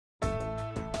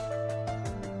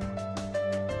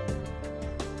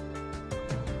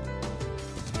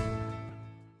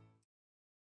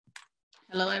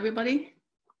Hello, everybody.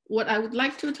 What I would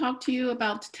like to talk to you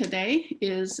about today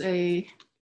is a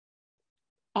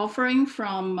offering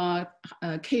from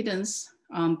Cadence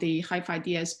on the HiFi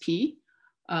DSP.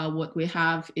 What we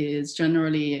have is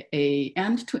generally a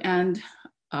end-to-end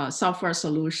software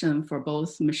solution for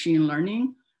both machine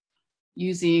learning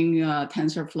using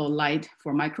TensorFlow Lite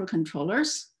for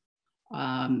microcontrollers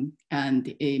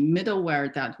and a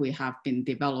middleware that we have been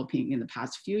developing in the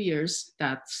past few years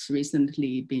that's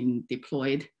recently been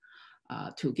deployed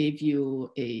to give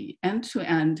you a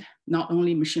end-to-end, not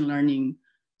only machine learning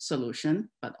solution,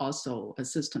 but also a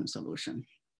system solution.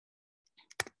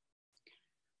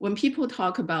 When people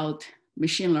talk about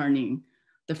machine learning,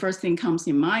 the first thing comes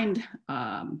in mind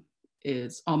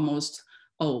is almost,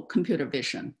 oh, computer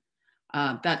vision.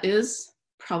 That is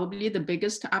probably the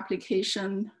biggest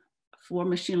application for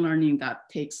machine learning that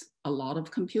takes a lot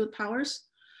of compute powers.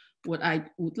 What I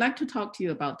would like to talk to you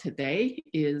about today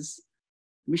is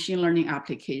machine learning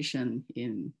application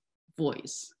in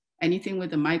voice, anything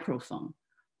with a microphone.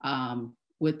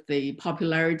 With the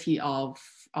popularity of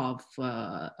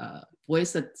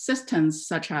voice assistants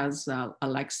such as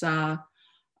Alexa,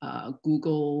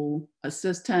 Google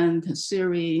Assistant,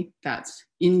 Siri, that's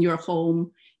in your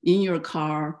home, in your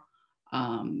car,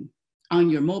 on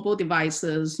your mobile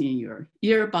devices, in your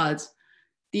earbuds,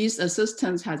 these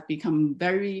assistants have become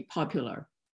very popular.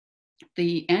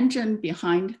 The engine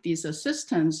behind these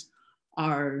assistants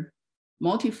are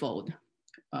multifold.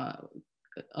 A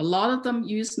lot of them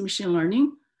use machine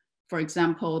learning. For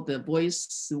example, the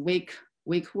voice wake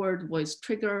word, voice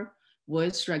trigger,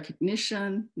 voice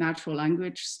recognition, natural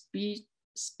language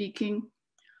speaking.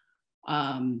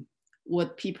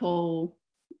 What people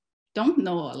don't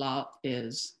know a lot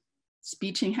is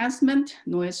speech enhancement,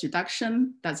 noise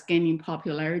reduction, that's gaining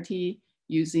popularity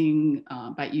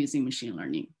by using machine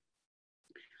learning.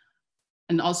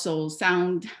 And also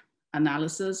sound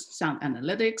analysis, sound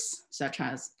analytics, such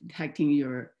as detecting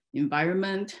your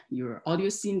environment, your audio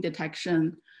scene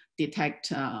detection,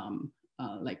 detect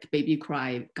like baby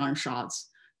cry, gunshots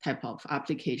type of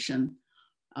application.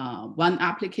 One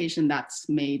application that's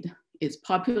is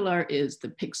popular is the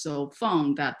Pixel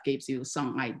phone that gives you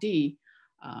Song ID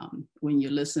when you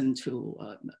listen to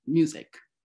music.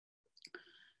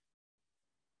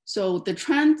 So the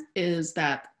trend is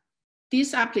that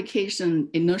these applications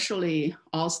initially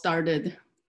all started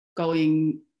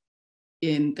going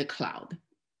in the cloud.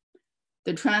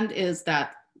 The trend is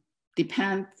that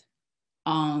depend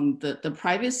on the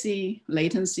privacy,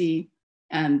 latency,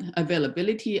 and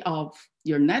availability of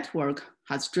your network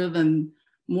has driven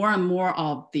more and more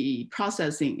of the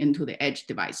processing into the edge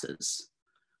devices.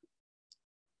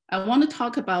 I want to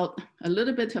talk a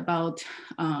little bit about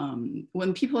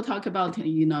when people talk about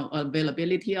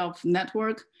availability of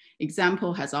network.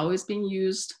 Example has always been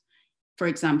used. For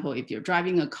example, if you're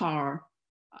driving a car,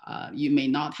 you may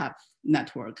not have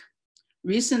network.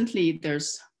 Recently,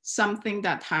 there's something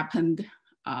that happened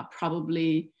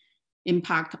probably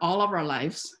impact all of our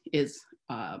lives is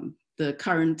the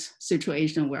current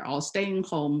situation. We're all staying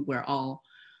home. We're all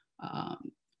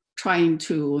trying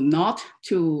to not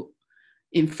to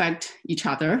infect each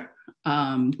other.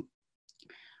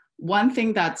 One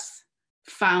thing that's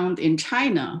found in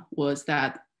China was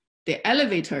that the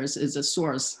elevators is a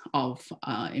source of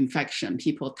infection.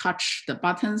 People touch the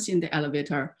buttons in the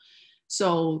elevator.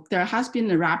 So there has been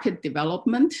a rapid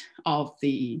development of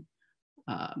the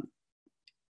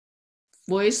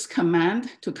voice command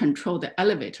to control the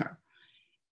elevator.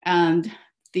 And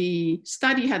the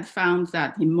study had found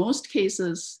that in most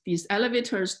cases, these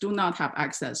elevators do not have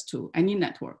access to any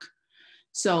network.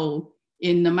 So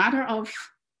in a matter of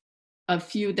a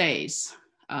few days,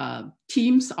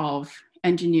 teams of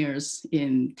engineers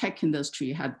in tech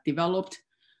industry had developed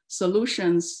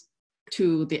solutions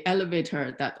to the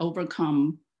elevator that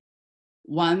overcome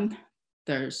one,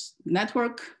 there's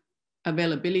network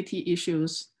availability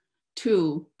issues.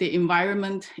 Two, the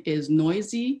environment is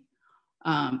noisy.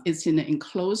 It's in an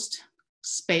enclosed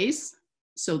space,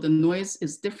 so the noise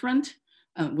is different.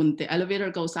 When the elevator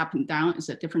goes up and down, it's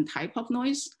a different type of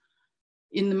noise.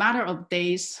 In a matter of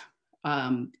days,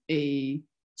 a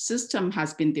system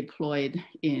has been deployed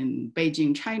in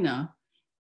Beijing, China,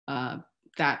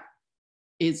 that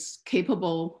is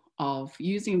capable of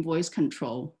using voice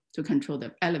control to control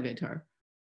the elevator.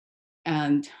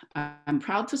 And I'm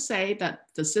proud to say that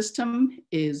the system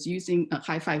is using a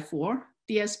HiFi 4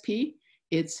 DSP.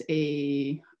 It's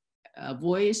a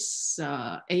voice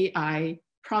AI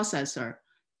processor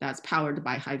that's powered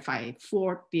by HiFi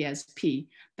 4 DSP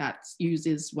that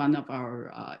uses one of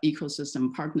our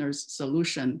ecosystem partners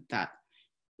solution that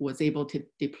was able to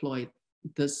deploy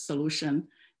this solution.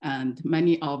 And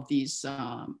many of these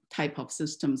type of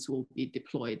systems will be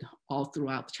deployed all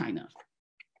throughout China.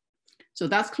 So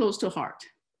that's close to heart.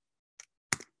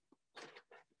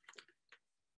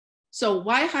 So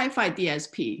why HiFi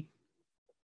DSP?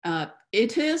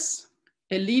 It is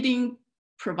a leading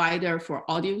provider for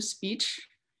audio, speech,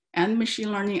 and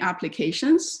machine learning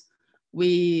applications.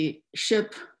 We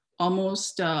ship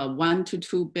almost 1 to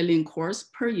 2 billion cores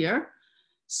per year.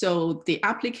 So the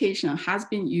application has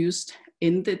been used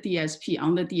in the DSP,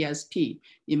 on the DSP,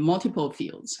 in multiple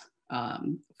fields.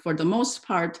 For the most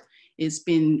part, it's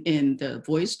been in the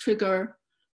voice trigger,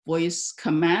 voice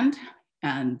command,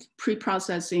 and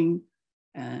pre-processing,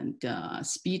 and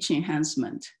speech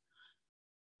enhancement.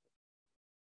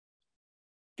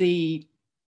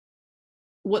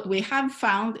 What we have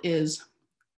found is,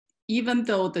 even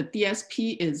though the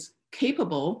DSP is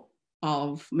capable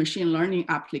of machine learning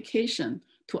application,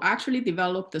 to actually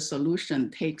develop the solution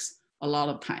takes a lot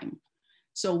of time.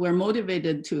 So we're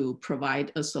motivated to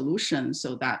provide a solution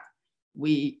so that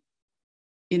we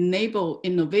enable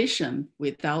innovation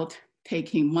without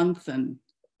taking months and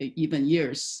even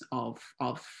years of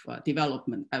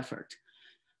development effort.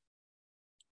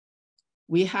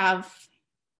 We have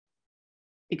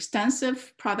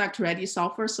extensive product-ready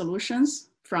software solutions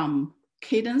from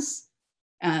Cadence,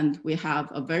 and we have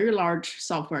a very large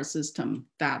software system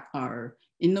that are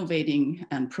innovating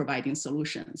and providing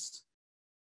solutions.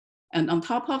 And on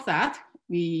top of that,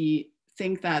 we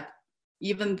think that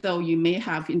even though you may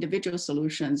have individual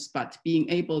solutions, but being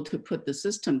able to put the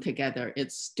system together,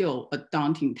 it's still a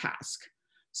daunting task.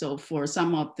 So for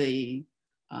some of the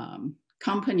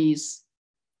companies,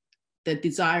 the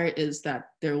desire is that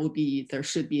there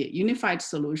should be a unified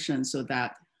solution so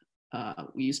that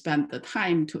we spend the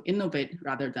time to innovate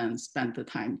rather than spend the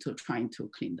time to trying to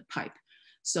clean the pipe.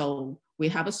 So we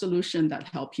have a solution that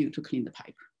helps you to clean the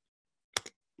pipe.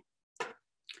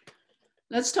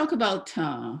 Let's talk about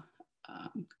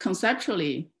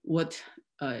conceptually what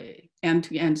an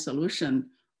end-to-end solution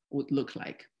would look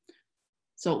like.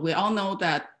 So we all know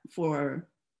that for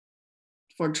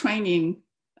training,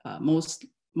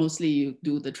 mostly you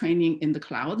do the training in the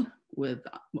cloud with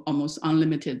almost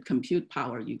unlimited compute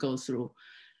power. You go through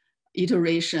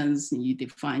iterations, and you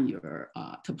define your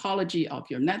topology of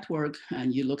your network,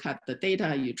 and you look at the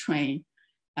data, you train,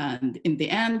 and in the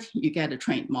end, you get a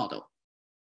trained model.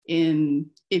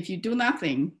 If you do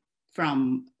nothing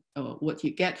from what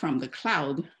you get from the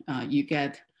cloud, you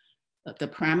get the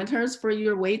parameters for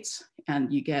your weights,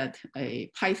 and you get a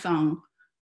Python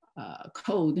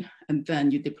code, and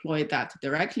then you deploy that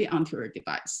directly onto your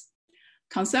device.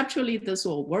 Conceptually, this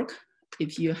will work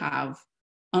if you have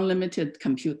unlimited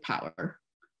compute power,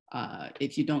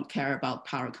 if you don't care about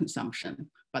power consumption.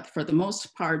 But for the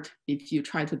most part, if you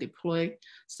try to deploy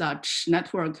such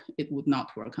network, it would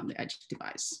not work on the edge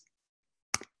device.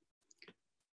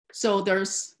 So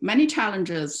there's many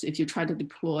challenges if you try to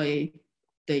deploy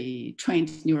the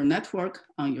trained neural network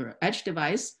on your edge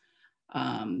device.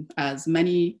 As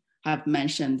many have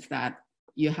mentioned, that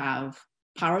you have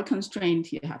power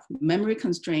constraint, you have memory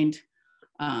constraint,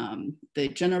 the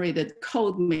generated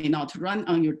code may not run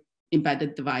on your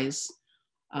embedded device.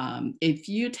 If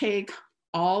you take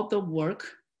all the work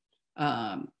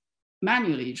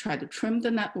manually, you try to trim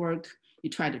the network, you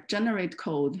try to generate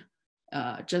code,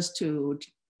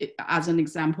 as an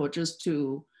example, just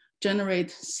to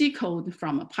generate C code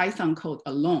from a Python code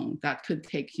alone, that could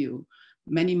take you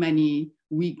many, many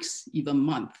weeks, even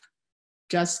months,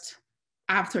 just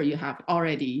after you have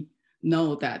already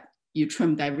know that you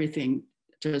trimmed everything,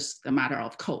 just a matter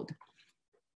of code.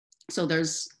 So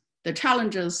there's the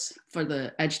challenges for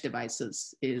the edge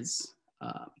devices is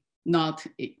not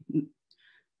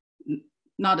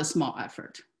a small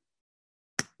effort.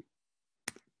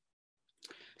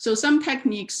 So some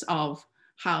techniques of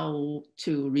how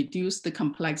to reduce the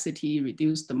complexity,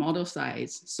 reduce the model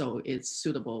size, so it's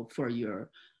suitable for your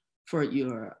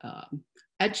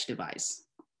edge device.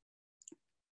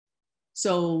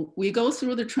 So we go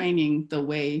through the training the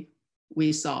way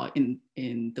we saw in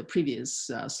the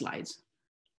previous slides.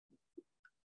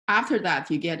 After that,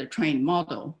 you get a trained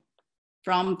model.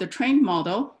 From the trained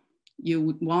model, you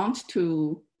would want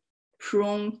to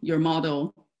prune your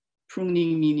model,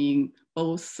 pruning meaning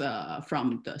both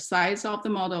from the size of the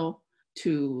model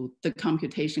to the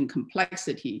computation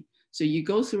complexity. So you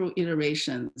go through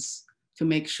iterations to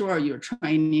make sure your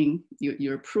training,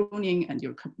 your pruning and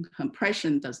your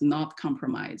compression does not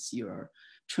compromise your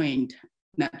trained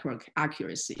network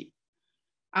accuracy.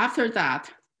 After that,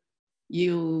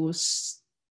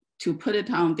 to put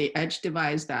it on the edge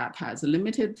device that has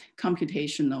limited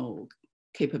computational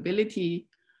capability,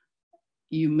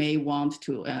 you may want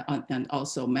to, and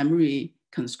also memory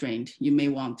constraint, you may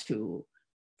want to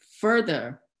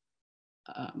further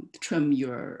trim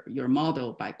your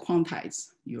model by quantize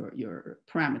your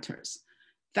parameters.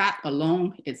 That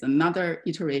alone is another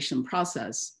iteration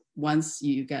process. Once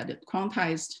you get it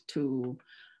quantized to,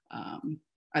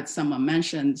 as someone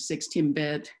mentioned,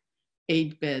 16-bit,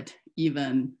 8-bit,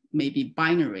 even maybe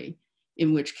binary,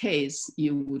 in which case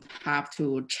you would have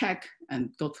to check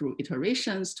and go through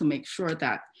iterations to make sure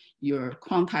that your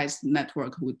quantized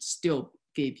network would still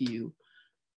give you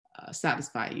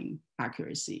satisfying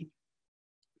accuracy.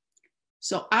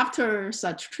 So after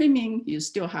such trimming, you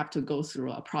still have to go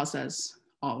through a process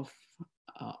of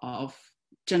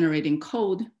generating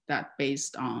code that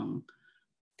based on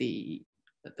the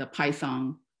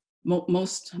Python.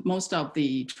 Most of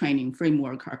the training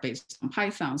framework are based on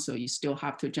Python, so you still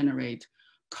have to generate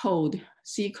code,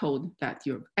 C code that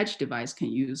your edge device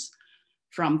can use.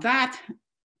 From that,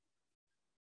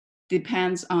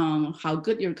 depends on how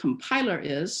good your compiler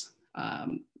is.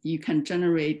 You can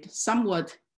generate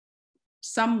somewhat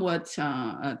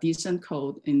decent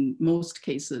code. In most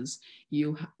cases,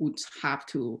 you would have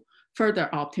to further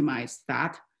optimize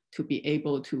that to be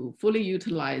able to fully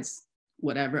utilize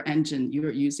whatever engine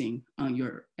you're using on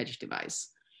your edge device.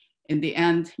 In the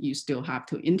end, you still have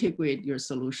to integrate your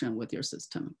solution with your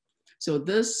system. So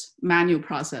this manual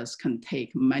process can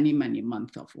take many, many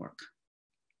months of work.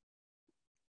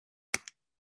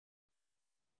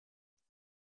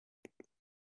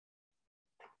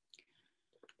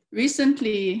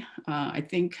 Recently, I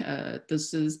think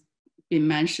this has been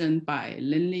mentioned by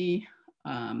Linley,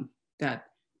 that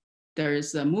there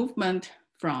is a movement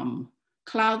from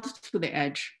cloud to the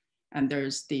edge, and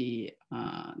there's the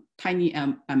tiny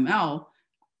ML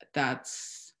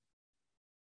that's,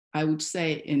 I would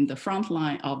say, in the front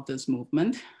line of this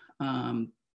movement.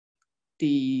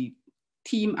 The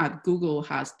team at Google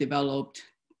has developed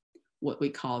what we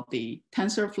call the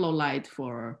TensorFlow Lite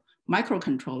for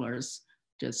microcontrollers,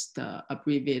 just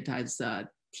abbreviate as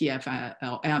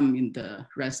TFLM in the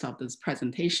rest of this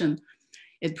presentation.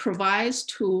 It provides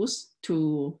tools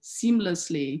to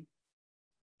seamlessly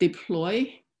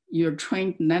deploy your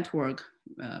trained network,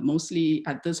 mostly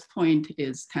at this point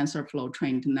is TensorFlow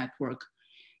trained network,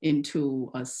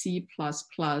 into a C++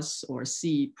 or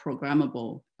C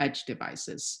programmable edge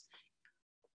devices.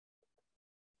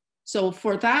 So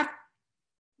for that,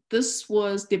 this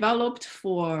was developed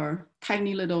for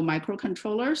tiny little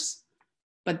microcontrollers,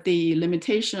 but the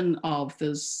limitation of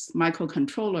this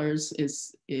microcontrollers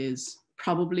is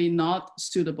probably not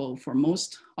suitable for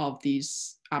most of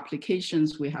these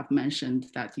applications we have mentioned,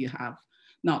 that you have,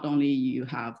 not only you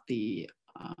have the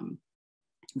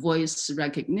voice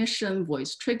recognition,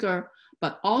 voice trigger,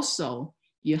 but also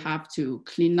you have to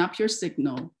clean up your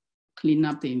signal, clean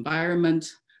up the environment,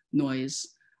 noise.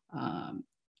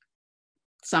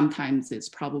 Sometimes it's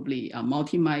probably a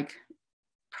multi-mic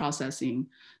processing.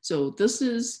 So this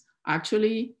is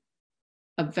actually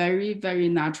a very, very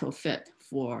natural fit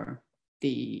for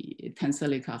the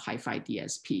Tensilica HiFi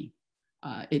DSP.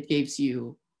 It gives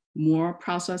you more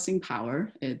processing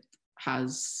power. It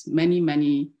has many,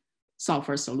 many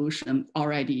software solutions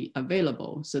already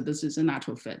available. So this is a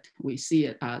natural fit. We see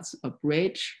it as a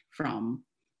bridge from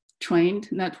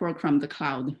trained network from the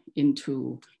cloud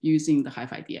into using the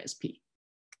HiFi DSP.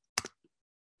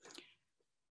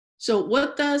 So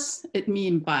what does it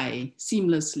mean by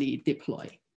seamlessly deploy?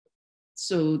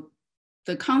 So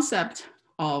the concept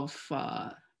of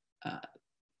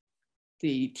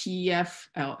the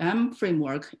TFLM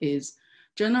framework is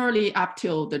generally up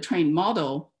till the trained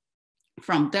model.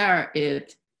 From there,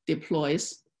 it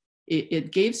deploys,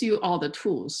 it gives you all the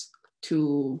tools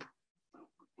to,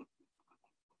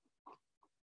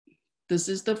 this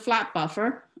is the flat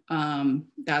buffer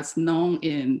that's known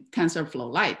in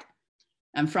TensorFlow Lite.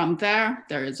 And from there,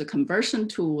 there is a conversion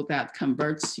tool that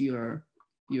converts your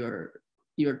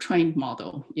trained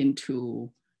model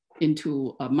into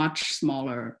a much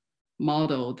smaller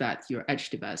model that your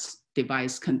edge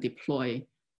device can deploy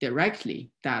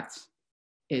directly, that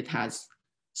it has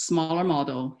smaller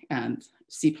model and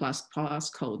C++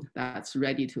 code that's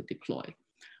ready to deploy.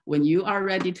 When you are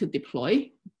ready to deploy,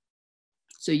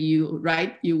 so you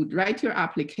would write your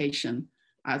application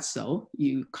as so,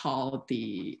 you call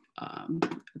the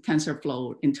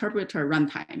TensorFlow interpreter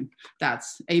runtime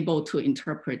that's able to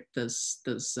interpret this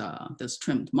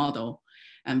trimmed model.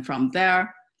 And from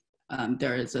there,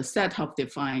 there is a set of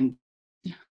defined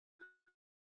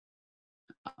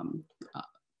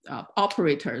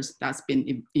operators that's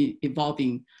been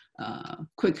evolving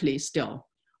quickly still.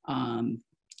 And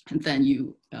then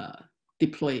you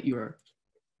deploy your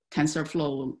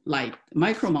TensorFlow Lite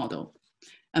micro model.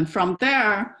 And from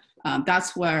there,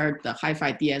 that's where the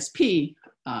HiFi DSP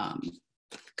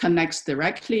connects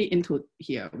directly into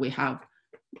here. We have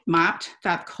mapped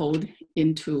that code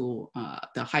into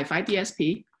the HiFi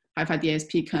DSP. HiFi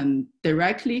DSP can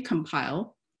directly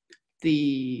compile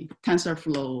the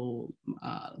TensorFlow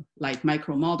Lite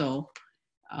micro model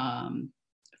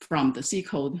from the C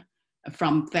code.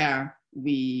 From there,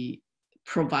 we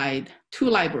provide two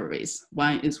libraries.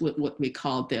 One is what we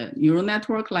call the neural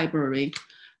network library.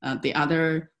 The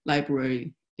other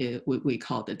library we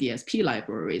call the DSP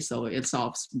library. So it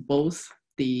solves both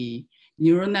the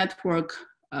neural network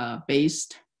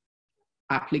based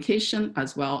application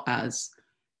as well as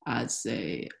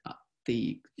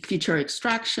the feature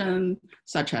extraction,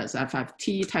 such as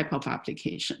FFT type of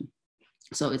application.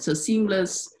 So it's a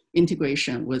seamless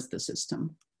integration with the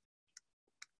system.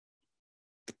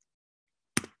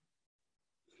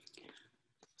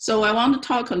 So I want to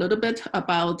talk a little bit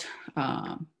about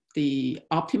the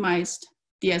optimized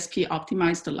DSP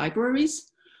optimized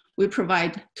libraries. We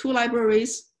provide two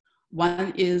libraries.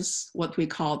 One is what we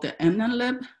call the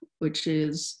NNLib, which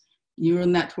is neural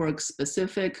network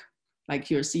specific, like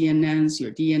your CNNs,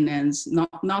 your DNNs,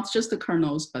 not just the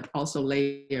kernels, but also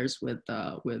layers with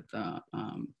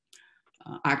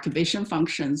activation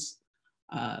functions.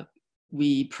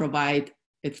 We provide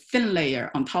a thin layer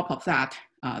on top of that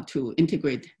to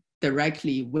integrate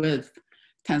directly with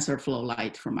TensorFlow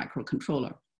Lite for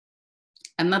microcontroller.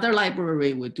 Another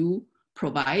library we do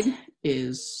provide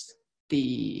is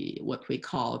what we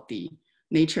call the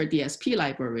nature DSP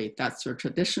library. That's your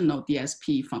traditional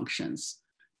DSP functions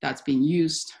that's been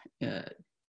used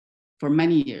for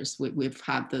many years. We've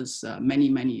had this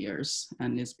many years,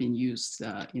 and it's been used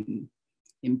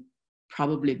in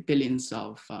probably billions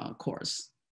of cores.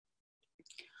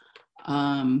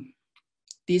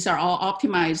 These are all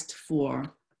optimized for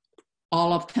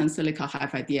all of Tensilica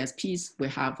HiFi DSPs. We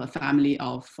have a family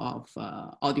of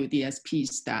audio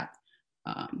DSPs that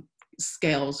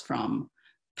scales from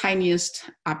tiniest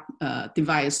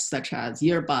device such as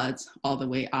earbuds all the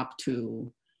way up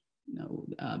to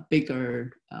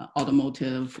bigger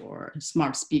automotive or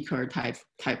smart speaker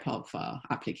type of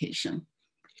application.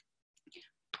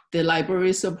 The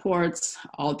library supports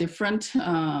all different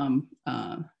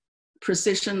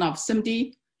precision of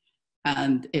SIMD,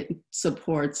 and it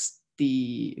supports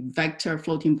the vector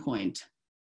floating point.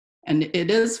 And it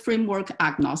is framework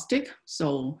agnostic,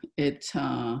 so it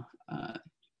will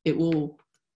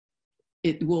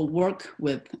work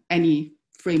with any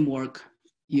framework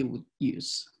you would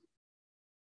use.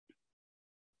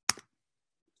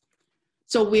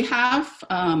 So we have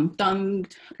done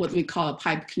what we call a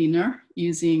pipe cleaner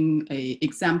using an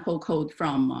example code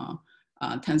from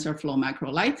TensorFlow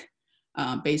Macro Lite.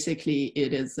 Basically,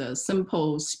 it is a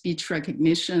simple speech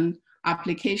recognition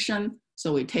application.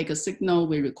 So we take a signal,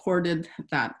 we recorded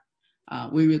that,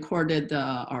 we recorded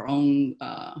our own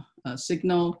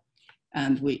signal,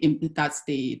 and that's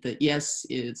the yes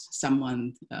is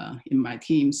someone in my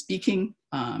team speaking.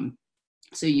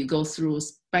 So you go through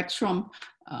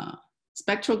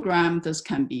spectrogram. This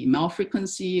can be mel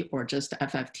frequency or just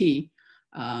FFT.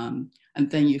 And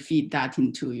then you feed that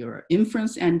into your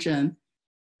inference engine.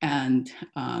 And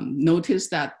notice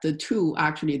that the two,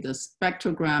 actually the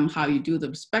spectrogram, how you do the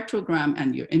spectrogram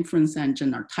and your inference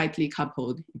engine are tightly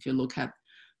coupled if you look at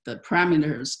the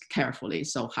parameters carefully.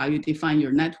 So how you define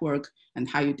your network and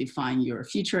how you define your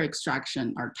feature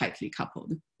extraction are tightly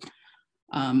coupled.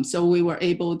 So we were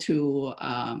able to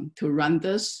run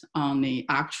this on the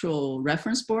actual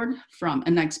reference board from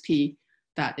NXP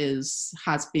that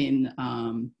has been,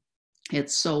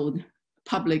 it's sold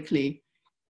publicly.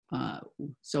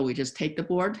 So we just take the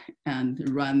board and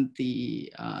run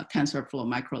the TensorFlow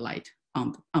Macro Lite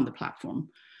on the platform.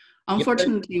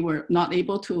 Unfortunately, we're not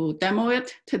able to demo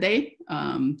it today.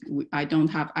 I don't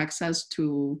have access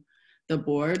to the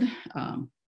board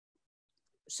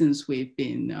since we've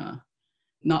been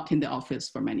not in the office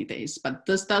for many days, but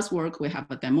this does work. We have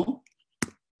a demo.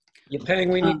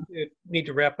 Yipeng, we need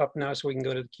to wrap up now so we can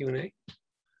go to the Q&A.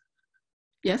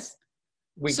 Yes.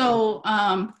 So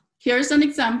here's an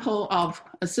example of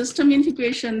a system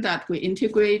integration that we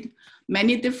integrate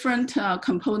many different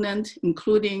components,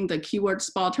 including the keyword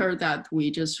spotter that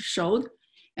we just showed,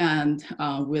 and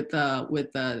with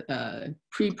the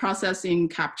pre-processing,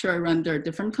 capture, render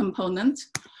different components.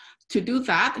 To do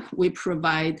that, we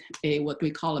provide what we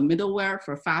call a middleware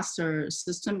for faster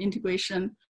system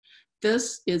integration.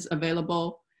 This is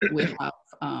available. We have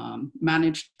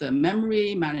managed the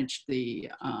memory, managed the,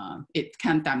 it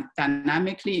can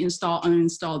dynamically install,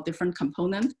 uninstall different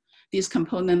components. these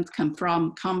components come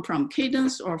from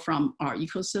Cadence or from our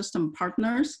ecosystem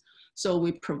partners. So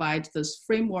we provide this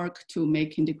framework to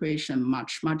make integration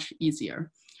much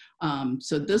easier.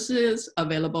 So this is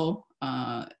available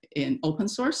in open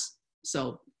source.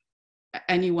 So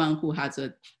anyone who has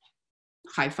a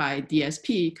HiFi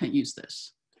DSP can use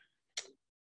this.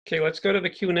 Okay, let's go to the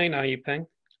Q&A now, Yipeng.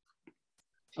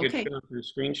 You Okay. could turn on your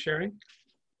screen sharing.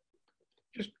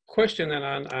 Just question then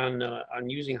on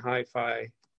using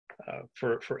HiFi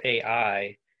for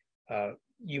AI.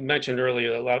 You mentioned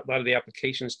earlier a lot of the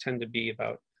applications tend to be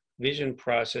about vision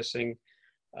processing.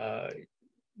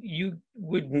 You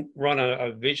wouldn't run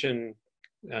a vision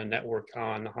network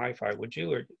on HiFi, would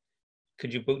you? Or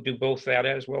could you do both that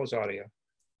as well as audio?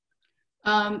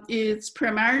 It's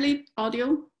primarily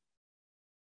audio.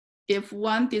 If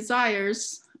one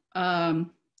desires,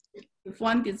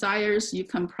 you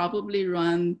can probably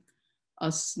run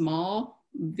a small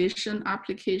vision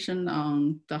application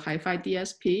on the HiFi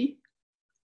DSP.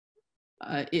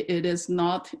 It is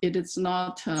not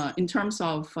in terms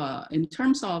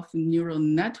of neural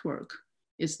network.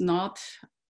 It's not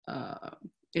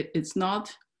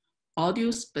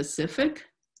audio specific.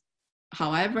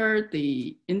 However,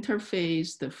 the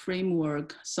interface, the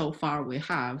framework so far we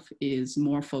have is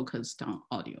more focused on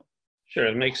audio. Sure,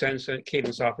 it makes sense that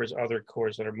Cadence offers other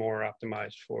cores that are more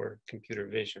optimized for computer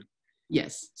vision.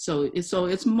 Yes, so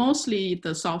it's mostly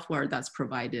the software that's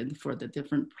provided for the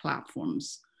different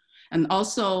platforms. And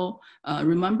also,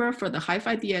 remember for the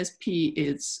HiFi DSP,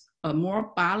 it's a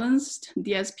more balanced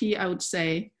DSP, I would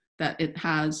say, that it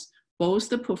has both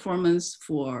the performance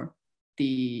for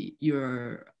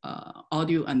your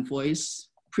audio and voice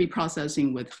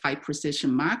pre-processing with high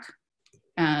precision MAC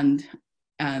and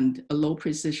a low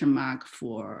precision MAC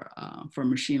for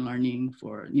machine learning,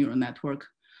 for neural network.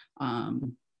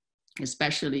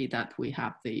 Especially that we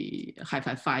have the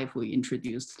HiFi 5 we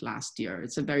introduced last year.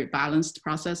 It's a very balanced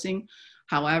processing.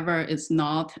 However, it's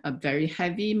not a very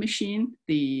heavy machine.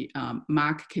 The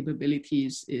MAC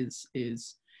capabilities is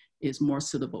more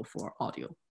suitable for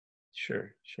audio.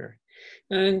 Sure.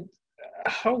 And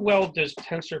how well does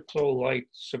TensorFlow Lite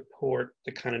support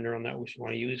the kind of neural networks you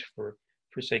want to use for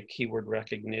say, keyword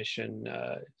recognition?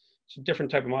 It's a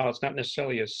different type of model. It's not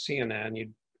necessarily a CNN.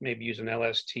 You'd maybe use an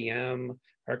LSTM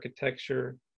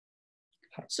architecture.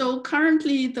 So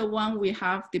currently, the one we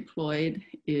have deployed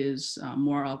is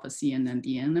more of a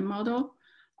CNN-DNN model.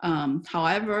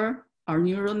 However, our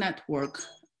neural network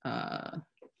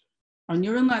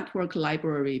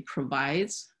library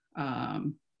provides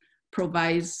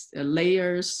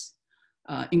layers,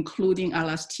 including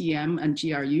LSTM and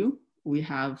GRU. We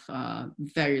have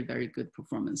very good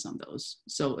performance on those.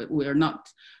 So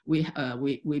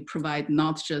we provide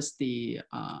not just the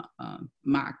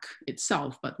MAC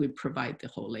itself, but we provide the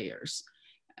whole layers,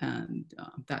 and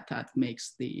that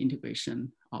makes the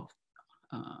integration of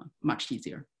much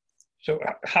easier. So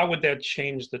how would that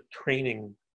change the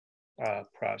training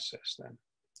process then?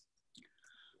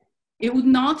 It would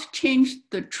not change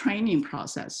the training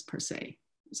process per se.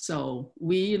 So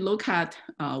we look at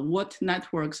what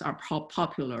networks are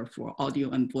popular for audio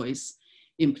and voice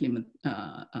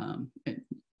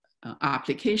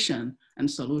application and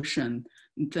solution.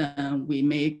 Then we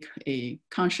make a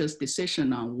conscious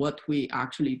decision on what we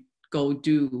actually go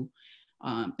do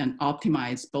and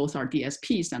optimize both our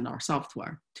DSPs and our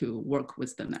software to work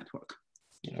with the network.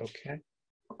 Okay.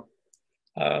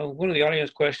 One of the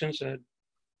audience questions,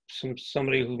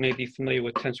 somebody who may be familiar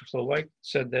with TensorFlow Lite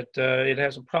said that it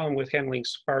has a problem with handling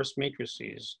sparse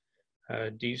matrices.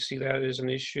 Do you see that as an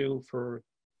issue for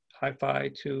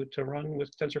HiFi to run with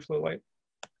TensorFlow Lite?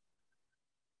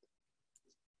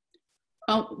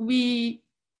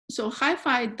 So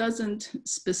HiFi doesn't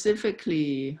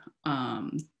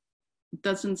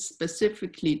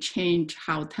specifically change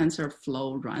how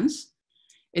TensorFlow runs.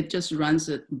 It just runs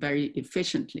it very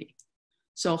efficiently.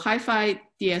 So HiFi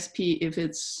DSP, if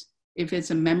it's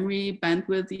a memory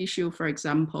bandwidth issue, for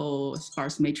example,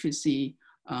 sparse matrices,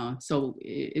 so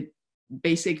it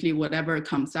basically whatever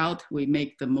comes out, we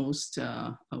make the most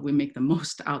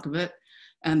out of it.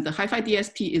 And the HiFi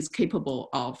DSP is capable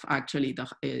of actually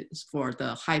for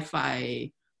the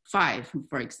HiFi 5,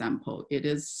 for example, it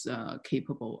is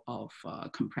capable of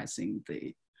compressing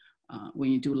the.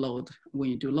 When you do load,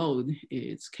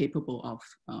 it's capable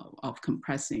of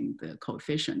compressing the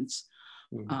coefficients.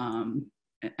 Mm-hmm.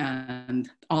 And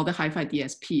all the HiFi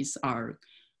DSPs are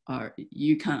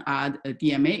you can add a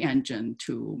DMA engine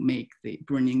to make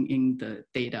bringing in the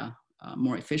data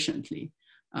more efficiently.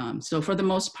 So for the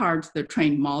most part, the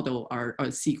trained model are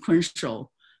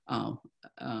sequential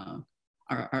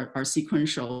are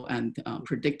sequential and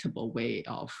predictable way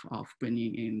of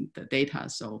bringing in the data.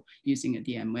 So using a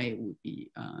DMA would be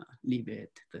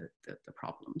alleviate the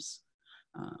problems.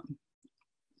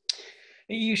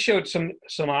 You showed some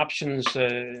options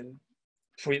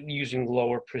for using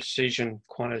lower precision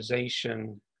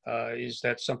quantization. Is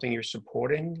that something you're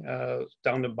supporting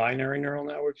down to binary neural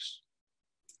networks?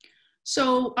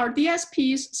 So our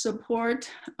DSPs support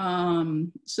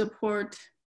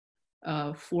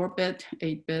 4-bit,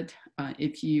 8-bit.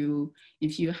 If you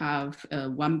have a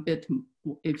 1-bit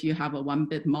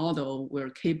model,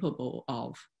 we're capable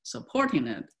of supporting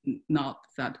it. Not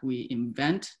that we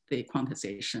invent the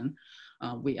quantization.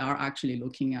 We are actually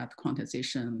looking at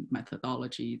quantization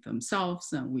methodology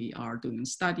themselves, and we are doing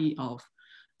study of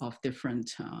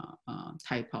different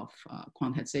type of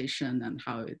quantization and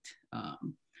how it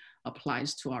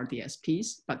applies to our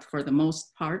DSPs. But for the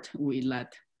most part, we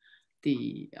let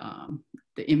the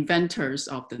inventors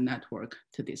of the network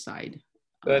to decide.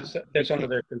 That's under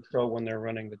their control when they're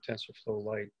running the TensorFlow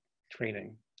Lite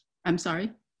training. I'm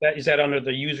sorry? Is that under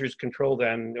the user's control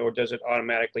then, or does it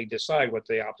automatically decide what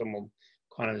the optimal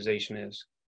quantization is?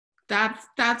 That's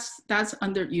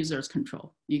under user's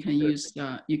control. You can use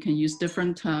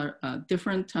different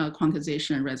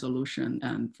quantization resolution,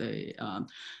 and the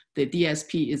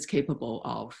DSP is capable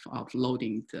of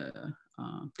loading the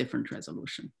different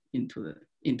resolution into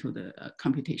the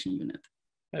computation unit.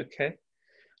 Okay.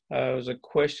 There's a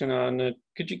question on,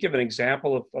 could you give an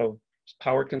example of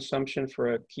power consumption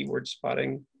for a keyword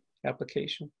spotting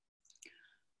application?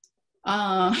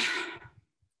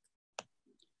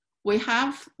 We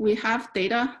have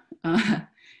data.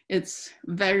 It's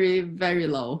very, very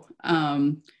low.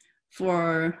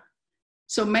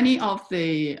 So many of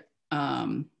the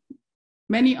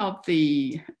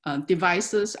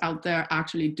devices out there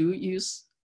actually do use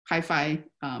HiFi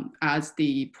as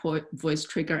the voice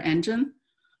trigger engine.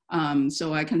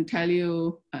 So I can tell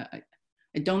you, I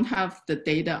don't have the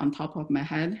data on top of my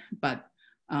head, but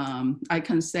I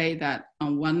can say that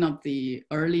on one of the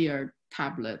earlier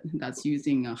tablet that's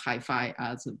using a HiFi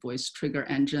as a voice trigger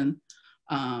engine,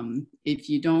 if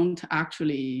you don't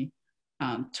actually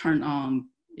turn on,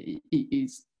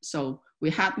 so we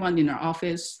had one in our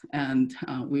office, and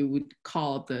we would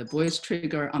call the voice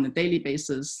trigger on a daily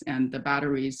basis, and the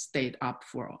battery stayed up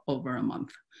for over a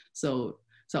month. So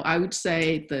I would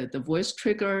say the voice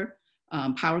trigger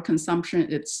power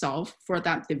consumption itself for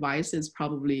that device is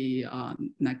probably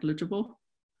negligible.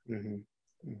 Mm-hmm.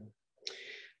 Mm-hmm.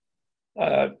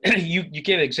 You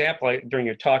gave an example during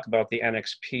your talk about the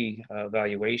NXP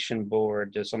evaluation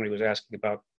board. Somebody was asking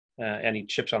about any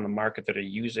chips on the market that are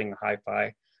using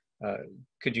HiFi.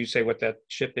 Could you say what that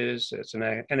chip is? It's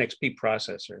an NXP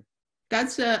processor.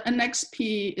 That's an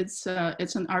NXP. It's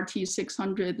an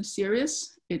RT600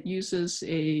 series. It uses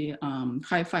a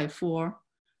HiFi 4.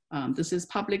 This is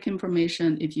public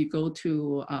information. If you go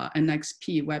to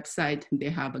NXP website, they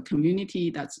have a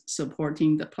community that's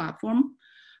supporting the platform.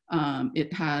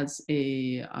 It has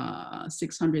a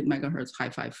 600 megahertz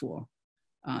HiFi 4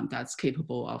 that's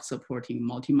capable of supporting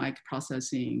multi-mic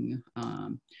processing,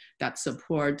 that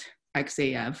support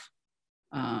XAF.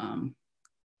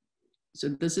 So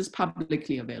this is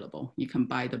publicly available. You can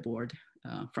buy the board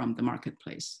from the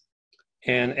marketplace.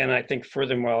 And I think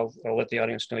furthermore, I'll let the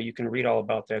audience know, you can read all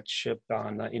about that chip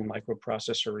on in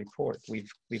Microprocessor Report.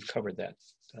 We've covered that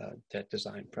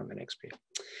design from NXP.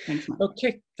 Thanks, Mike.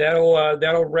 Okay,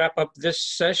 that'll wrap up this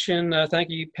session. Thank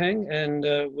you, Yipeng, and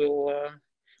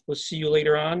we'll see you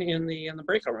later on in the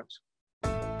breakout rooms.